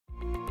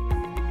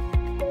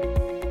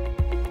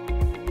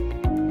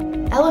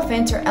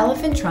Elephant or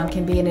elephant trunk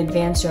can be an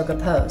advanced yoga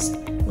pose.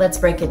 Let's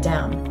break it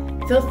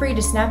down. Feel free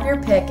to snap your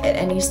pick at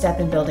any step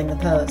in building the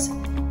pose.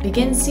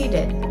 Begin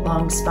seated,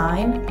 long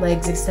spine,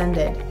 legs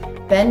extended.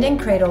 Bend and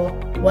cradle,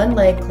 one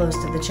leg close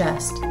to the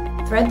chest.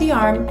 Thread the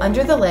arm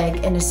under the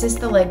leg and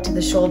assist the leg to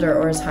the shoulder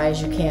or as high as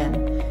you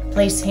can.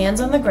 Place hands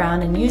on the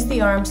ground and use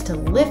the arms to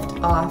lift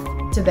off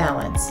to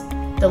balance.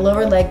 The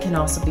lower leg can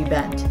also be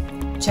bent.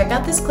 Check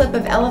out this clip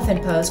of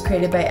elephant pose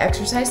created by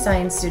exercise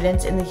science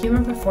students in the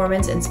Human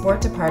Performance and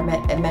Sport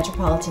Department at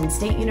Metropolitan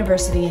State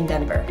University in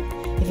Denver.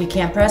 If you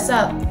can't press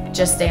up,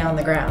 just stay on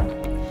the ground.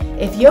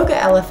 If yoga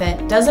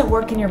elephant doesn't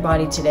work in your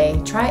body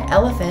today, try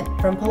elephant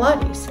from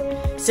Pilates.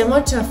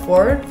 Similar to a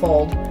forward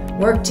fold,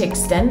 work to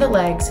extend the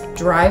legs,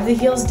 drive the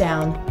heels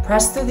down,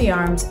 press through the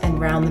arms, and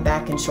round the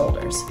back and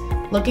shoulders.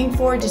 Looking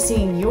forward to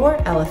seeing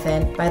your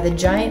elephant by the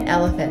giant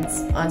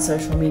elephants on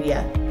social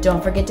media.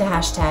 Don't forget to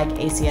hashtag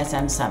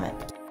ACSM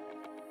Summit.